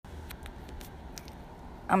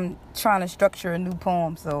I'm trying to structure a new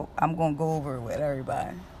poem, so I'm going to go over it with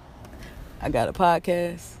everybody. I got a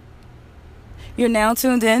podcast. You're now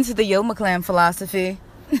tuned in to the Yo McClam philosophy.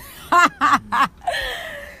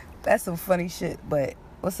 That's some funny shit, but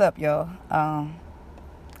what's up, y'all?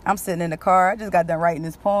 I'm sitting in the car. I just got done writing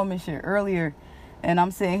this poem and shit earlier, and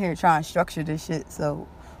I'm sitting here trying to structure this shit. So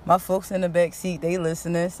my folks in the back seat, they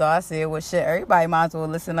listening. So I said, well, shit, everybody might as well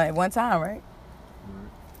listen at one time, right?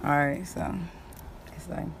 All right, so it's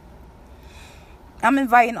like, I'm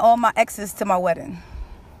inviting all my exes to my wedding.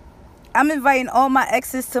 I'm inviting all my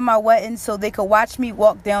exes to my wedding so they could watch me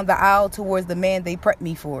walk down the aisle towards the man they prepped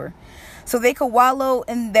me for. So they could wallow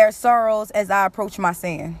in their sorrows as I approach my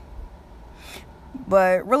sand.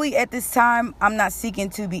 But really at this time, I'm not seeking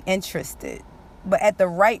to be interested. But at the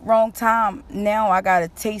right, wrong time, now I got a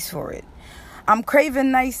taste for it. I'm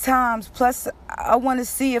craving nice times, plus I want to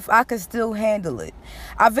see if I can still handle it.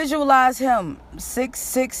 I visualize him,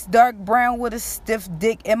 6'6", dark brown with a stiff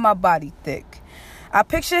dick and my body thick. I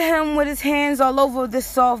picture him with his hands all over this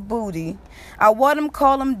soft booty. I want him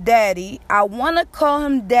call him daddy. I want to call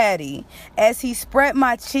him daddy as he spread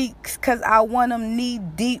my cheeks because I want him knee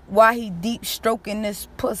deep while he deep stroking this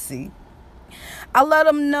pussy. I let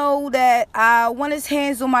him know that I want his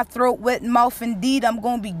hands on my throat, wet mouth. Indeed, I'm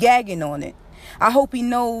going to be gagging on it. I hope he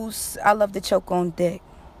knows I love to choke on dick.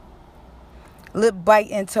 Lip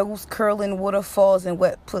biting, toes curling, waterfalls, and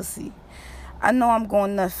wet pussy. I know I'm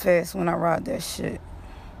going nut fast when I ride that shit.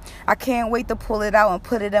 I can't wait to pull it out and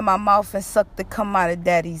put it in my mouth and suck the cum out of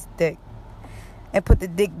daddy's dick. And put the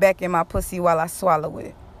dick back in my pussy while I swallow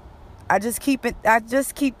it. I just keep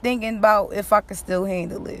thinking about if I can still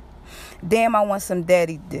handle it. Damn, I want some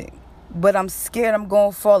daddy dick. But I'm scared I'm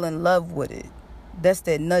going to fall in love with it. That's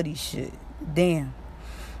that nutty shit. Damn.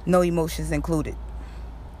 No emotions included.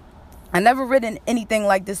 I never written anything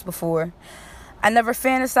like this before. I never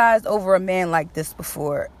fantasized over a man like this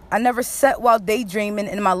before. I never sat while daydreaming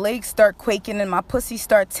and my legs start quaking and my pussy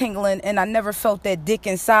start tingling, and I never felt that dick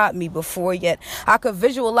inside me before, yet I could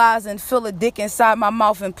visualize and feel a dick inside my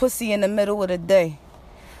mouth and pussy in the middle of the day.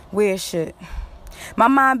 Weird shit. My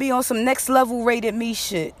mind be on some next level rated me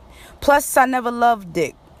shit. Plus, I never loved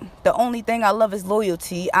dick. The only thing I love is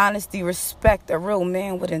loyalty, honesty, respect, a real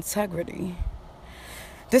man with integrity.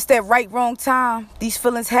 This that right, wrong time. These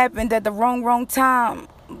feelings happened at the wrong time.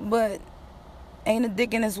 But ain't a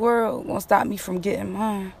dick in this world gonna stop me from getting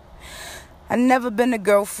mine. I never been a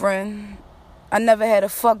girlfriend. I never had a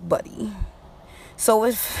fuck buddy. So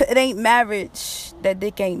if it ain't marriage, that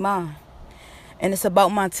dick ain't mine. And it's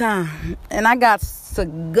about my time. And I got to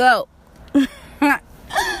go.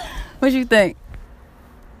 What you think?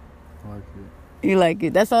 I like it. You like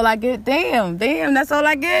it? That's all I get? Damn, that's all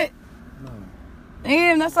I get? No.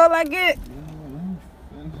 Damn, that's all I get?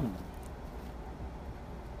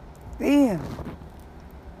 Damn. I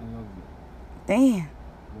love it. Damn.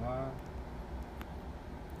 Why?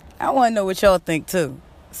 I want to know what y'all think, too.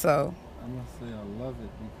 So. I'm going to say I love it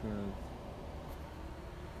because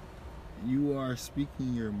you are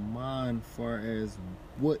speaking your mind far as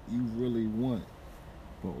what you really want.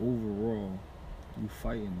 But overall, you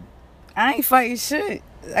fighting it. I ain't fighting shit.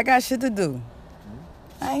 I got shit to do.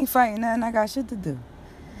 I ain't fighting nothing. I got shit to do.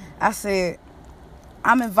 I said,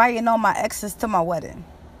 I'm inviting all my exes to my wedding.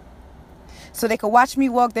 So they could watch me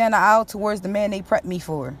walk down the aisle towards the man they prepped me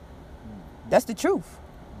for. That's the truth.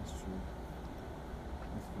 That's true.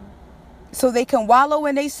 That's So they can wallow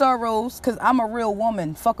in their sorrows, because I'm a real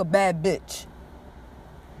woman. Fuck a bad bitch.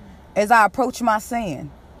 As I approach my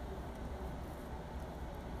sand.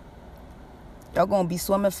 Y'all gonna be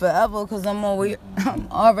swimming forever because I'm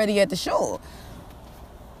already at the shore.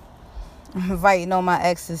 I'm inviting all my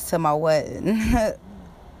exes to my wedding.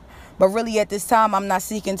 But really at this time, I'm not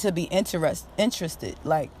seeking to be interested.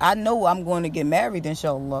 Like, I know I'm going to get married,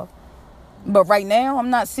 inshallah. But right now, I'm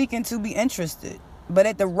not seeking to be interested. But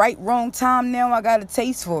at the right, wrong time now, I got a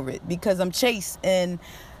taste for it. Because I'm chaste and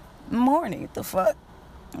I'm horny. What the fuck?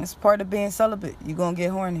 It's part of being celibate. You're going to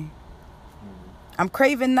get horny. I'm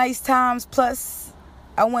craving nice times, plus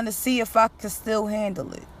I want to see if I can still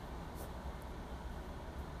handle it.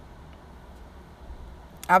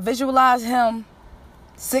 I visualize him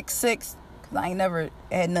 6'6", because I ain't never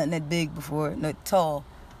had nothing that big before, not tall.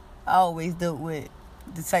 I always dealt with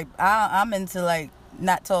the type, I'm into like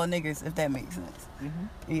not tall niggas, if that makes sense.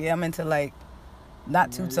 Mm-hmm. Yeah, I'm into like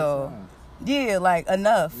not too tall. Yeah, like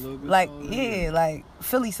enough. Like, yeah, like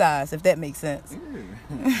Philly size, if that makes sense.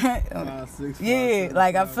 Yeah. 5'6", yeah, 5'7",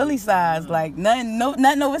 like I'm Philly size, like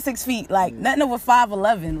nothing over 6 feet, like nothing over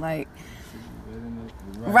 5'11", like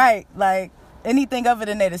right, like anything other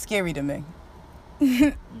than that is scary to me.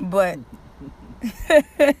 But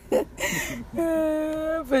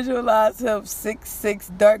Visualize him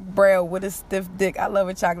 6'6", dark brown with a stiff dick. I love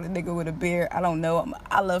a chocolate nigga with a beard. I don't know.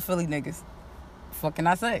 I love Philly niggas. What can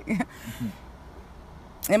I say?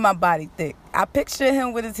 And my body thick. I picture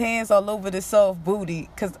him with his hands all over the soft booty,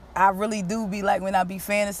 because I really do be like, when I be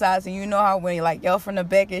fantasizing, you know how when like y'all from the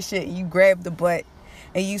back and shit, and you grab the butt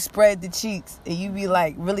and you spread the cheeks and you be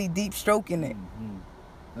like really deep stroking it. Mm-hmm.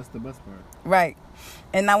 That's the best part. Right.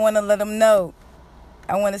 And I want to let him know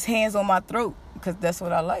I want his hands on my throat, because that's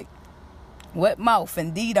what I like. Wet mouth.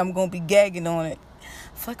 Indeed, I'm going to be gagging on it.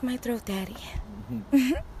 Fuck my throat, daddy.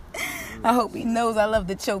 Mm-hmm. I hope he knows I love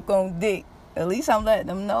to choke on dick. At least I'm letting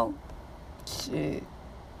him know. Shit.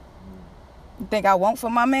 You think I won't for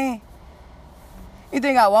my man? You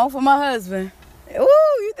think I won't for my husband?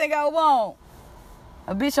 Ooh, you think I won't?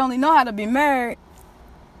 A bitch only know how to be married.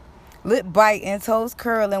 Lip biting, toes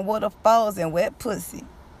curling, waterfalls, and wet pussy.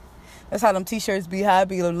 That's how them t-shirts be high,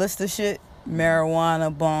 be a list of shit.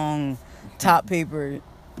 Marijuana, bong, top paper,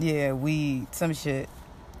 yeah, weed, some shit.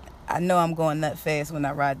 I know I'm going nut fast when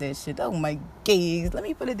I ride that shit. Oh my gaze, let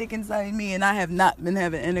me put a dick inside me, and I have not been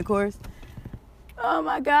having intercourse. Oh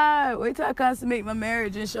my God, wait till I consummate my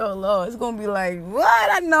marriage, inshallah. It's gonna be like, what?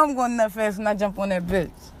 I know I'm going nut fast when I jump on that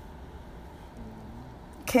bitch.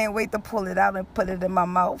 Can't wait to pull it out and put it in my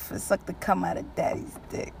mouth and suck the cum out of daddy's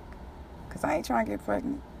dick. Cause I ain't trying to get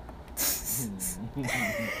pregnant.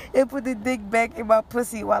 And put the dick back in my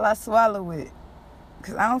pussy while I swallow it.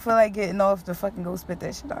 Cause I don't feel like getting off to fucking go spit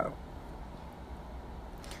that shit out.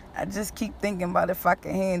 I just keep thinking about if I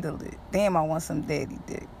can handle it. Damn, I want some daddy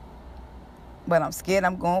dick. But I'm scared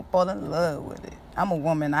I'm gonna fall in love with it. I'm a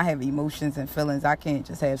woman. I have emotions and feelings. I can't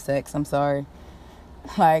just have sex. I'm sorry.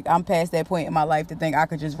 Like, I'm past that point in my life to think I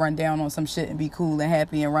could just run down on some shit and be cool and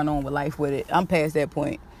happy and run on with life with it. I'm past that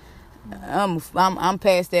point. I'm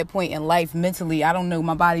past that point in life mentally. I don't know.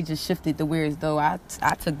 My body just shifted to where as though I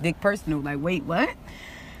took dick personal. Like, wait, what?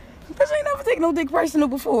 Bitch, I ain't never taken no dick personal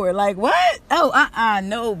before. Like, what? Oh,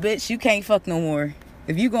 no, bitch. You can't fuck no more.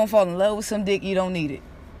 If you gonna fall in love with some dick, you don't need it.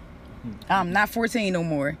 I'm not 14 no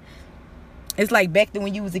more. It's like back to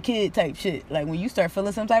when you was a kid type shit. Like, when you start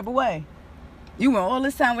feeling some type of way. You went all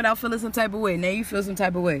this time without feeling some type of way. Now you feel some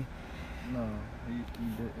type of way. No, you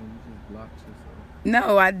didn't. You just blocked yourself.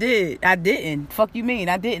 No, I did. I didn't. Fuck you mean?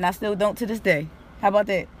 I didn't. I still don't to this day. How about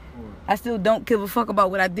that? I still don't give a fuck about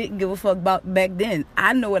what I didn't give a fuck about back then.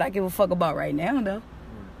 I know what I give a fuck about right now, though.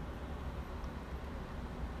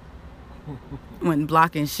 Wasn't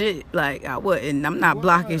blocking shit. Like, I wasn't. I'm not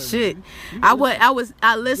blocking shit. I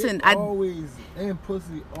listened. Always, and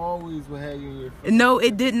pussy always will have you in your face. No,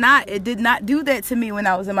 it did not. It did not do that to me when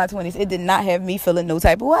I was in my 20s. It did not have me feeling no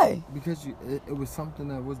type of way. Because it was something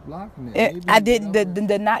that was blocking it. I didn't.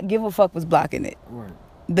 The not give a fuck was blocking it. Right.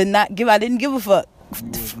 I didn't give a fuck. You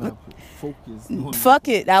was not focused. Fuck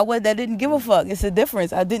it. I didn't give a fuck. It's a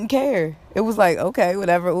difference. I didn't care. It was like, okay,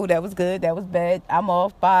 whatever. Ooh, that was good. That was bad. I'm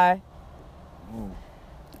off. Bye.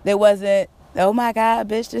 There wasn't, oh my God,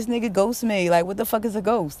 bitch, this nigga ghost me. Like, what the fuck is a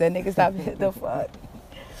ghost? That nigga stopped the fuck.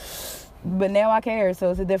 But now I care,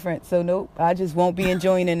 so it's a difference. So nope, I just won't be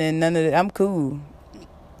enjoying it and none of that. I'm cool.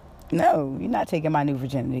 No, you're not taking my new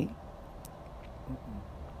virginity.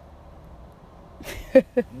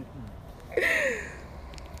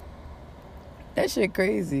 That shit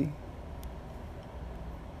crazy.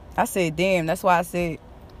 I said, damn, that's why I said,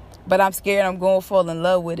 but I'm scared I'm going to fall in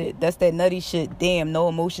love with it. That's that nutty shit. Damn, no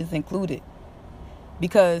emotions included.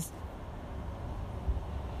 Because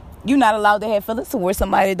you're not allowed to have feelings towards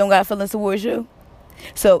somebody that don't got feelings towards you.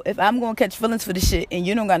 So if I'm going to catch feelings for the shit and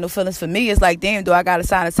you don't got no feelings for me, it's like, damn, do I got to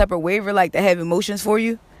sign a separate waiver like to have emotions for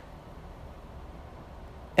you?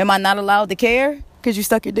 Am I not allowed to care because you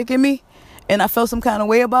stuck your dick in me and I felt some kind of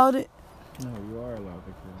way about it? No, you are allowed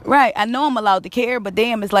to care. Right, I know I'm allowed to care, but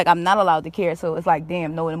damn, it's like I'm not allowed to care. So it's like,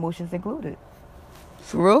 damn, no emotions included.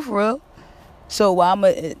 For real. So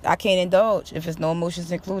I can't indulge if it's no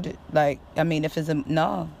emotions included. Like, I mean, if it's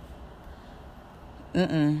no.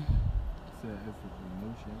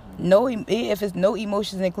 No, if it's no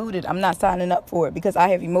emotions included, I'm not signing up for it because I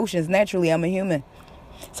have emotions. Naturally, I'm a human.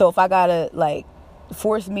 So if I gotta like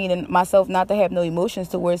force me and myself not to have no emotions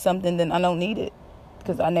towards something, then I don't need it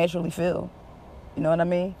because I naturally feel. You know what I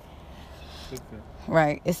mean? Okay.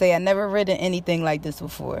 Right. It say I never written anything like this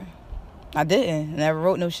before. I didn't. I never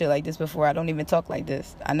wrote no shit like this before. I don't even talk like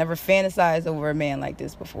this. I never fantasized over a man like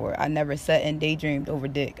this before. I never sat and daydreamed over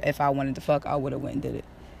dick. If I wanted to fuck, I would have went and did it.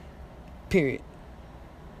 Period.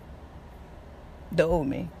 The old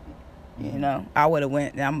me. You know, I would have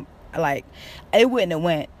went. I'm like, it wouldn't have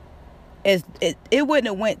went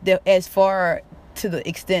as far to the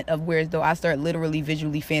extent of where as though I start literally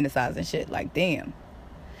visually fantasizing shit. Like, damn,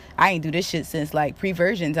 I ain't do this shit since like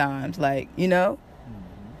pre-version times. Like, you know,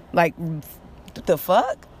 like the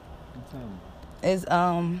fuck is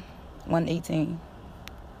 118.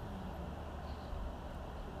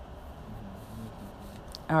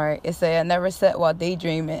 All right, it say I never sat while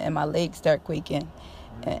daydreaming and my legs start quaking.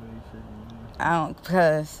 And I don't,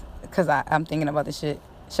 cause I'm thinking about the shit.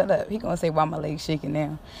 Shut up. He gonna say why my legs shaking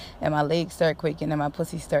now, and my legs start quaking and my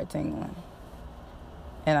pussy start tingling.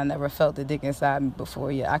 And I never felt the dick inside me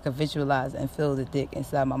before. Yeah, I could visualize and feel the dick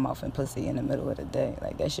inside my mouth and pussy in the middle of the day.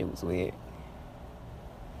 Like, that shit was weird.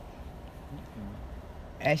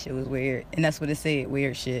 That shit was weird, and that's what it said.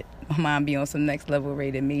 Weird shit. My mind be on some next level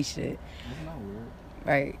rated me shit. It's not weird.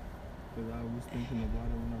 Right. Because I was thinking about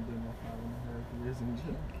it when I did my 5.5 years in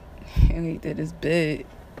jail. And he did his bid.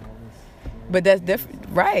 But that's different,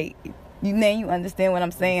 right? You understand what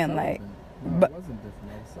I'm saying, like. No, but it wasn't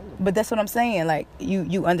different. I was celebrating. But that's what I'm saying, like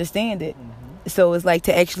you understand it. Mm-hmm. So it's like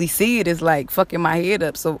to actually see it is like fucking my head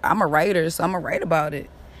up. So I'm a writer, so I'm gonna write about it.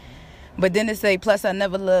 But then it say, plus I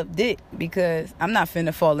never loved dick because I'm not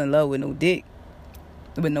finna fall in love with no dick,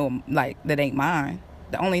 with no, like, that ain't mine.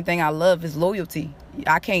 The only thing I love is loyalty.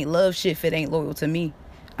 I can't love shit if it ain't loyal to me.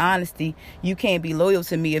 Honesty. You can't be loyal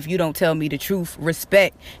to me if you don't tell me the truth.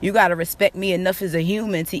 Respect. You gotta respect me enough as a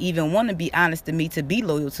human to even want to be honest to me, to be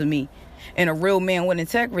loyal to me. And a real man with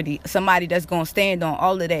integrity. Somebody that's gonna stand on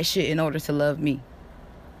all of that shit in order to love me.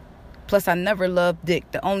 Plus, I never loved dick.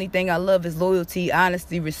 The only thing I love is loyalty,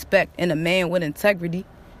 honesty, respect, and a man with integrity.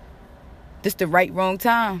 This the right, wrong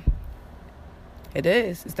time. It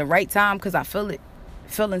is. It's the right time because I feel it.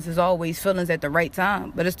 Feelings is always feelings at the right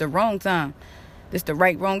time, but it's the wrong time. This the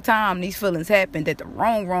right, wrong time. These feelings happened at the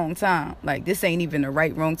wrong time. Like, this ain't even the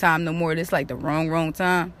right, wrong time no more. This like the wrong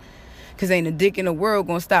time. Because ain't a dick in the world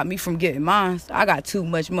gonna stop me from getting mine. I got too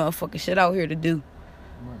much motherfucking shit out here to do.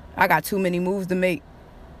 I got too many moves to make.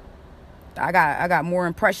 I got more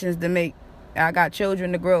impressions to make. I got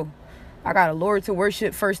children to grow. I got a Lord to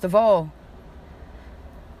worship first of all.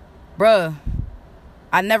 Bruh,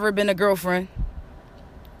 I never been a girlfriend.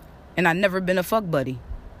 And I never been a fuck buddy.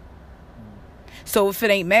 So if it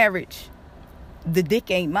ain't marriage, the dick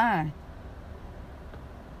ain't mine.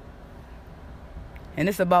 And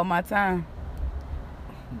it's about my time.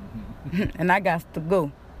 And I got to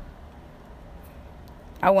go.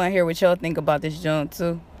 I want to hear what y'all think about this joint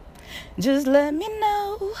too. Just let me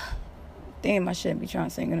know. Damn, I shouldn't be trying to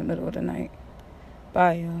sing in the middle of the night.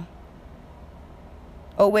 Bye, y'all.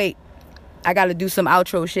 Oh, wait. I got to do some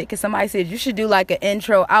outro shit. Because somebody said you should do like an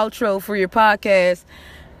intro, outro for your podcast.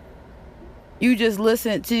 You just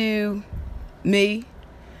listen to me,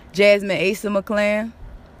 Jasmine Asa McClan,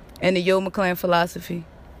 and the Yo McClan philosophy.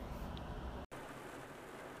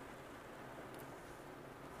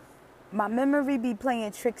 My memory be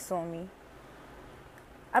playing tricks on me.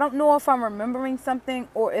 I don't know if I'm remembering something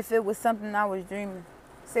or if it was something I was dreaming.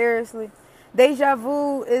 Seriously. Deja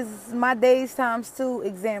vu is my days times 2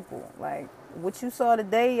 example. Like, what you saw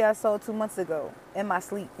today, I saw 2 months ago in my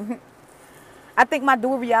sleep. I think my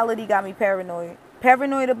dual reality got me paranoid.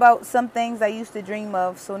 Paranoid about some things I used to dream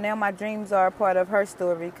of. So now my dreams are a part of her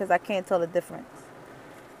story because I can't tell the difference.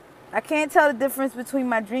 I can't tell the difference between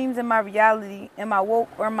my dreams and my reality. Am I woke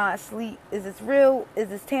or am I asleep? Is this real? Is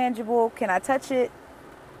this tangible? Can I touch it?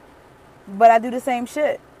 But I do the same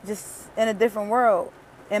shit, just in a different world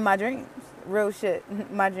in my dreams. Real shit.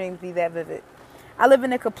 My dreams be that vivid. I live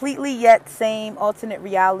in a completely yet same alternate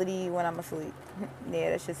reality when I'm asleep.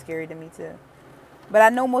 Yeah, that shit's scary to me too. But I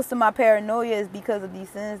know most of my paranoia is because of these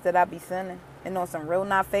sins that I be sinning. And on some real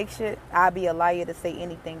not fake shit, I'd be a liar to say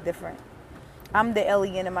anything different. I'm the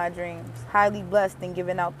alien in my dreams, highly blessed and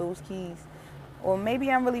giving out those keys. Or maybe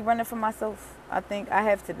I'm really running for myself. I think I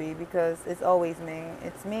have to be because it's always me.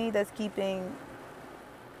 It's me that's keeping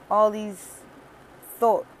all these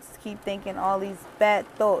thoughts, keep thinking all these bad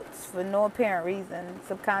thoughts for no apparent reason,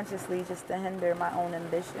 subconsciously just to hinder my own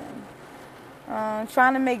ambition.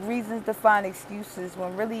 Trying to make reasons to find excuses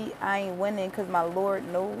when really I ain't winning because my Lord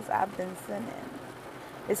knows I've been sinning.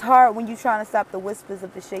 It's hard when you trying to stop the whispers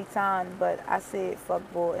of the shaitan, but I said fuck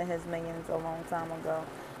boy and his minions a long time ago.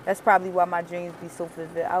 That's probably why my dreams be so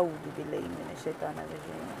vivid. I would be believing in the shit I never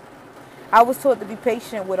dreamed. I was taught to be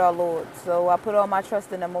patient with our Lord, so I put all my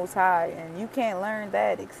trust in the Most High, and you can't learn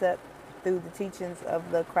that except through the teachings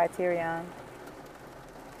of the Criterion.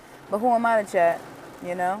 But who am I to chat,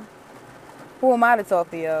 you know? Who am I to talk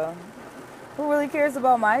to y'all? Who really cares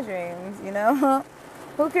about my dreams, you know?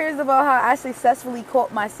 Who cares about how I successfully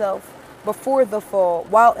caught myself before the fall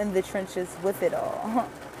while in the trenches with it all?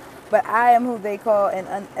 But I am who they call an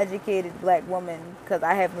uneducated black woman because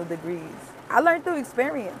I have no degrees. I learned through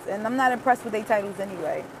experience, and I'm not impressed with their titles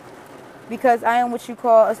anyway. Because I am what you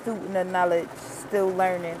call a student of knowledge, still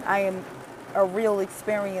learning. I am a real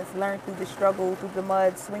experience, learned through the struggle, through the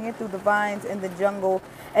mud, swinging through the vines in the jungle,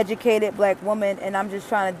 educated black woman, and I'm just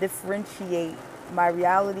trying to differentiate my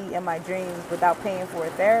reality and my dreams without paying for a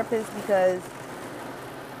therapist because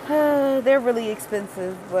they're really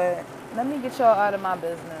expensive. But let me get y'all out of my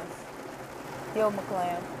business. Yo,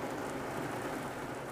 McClam.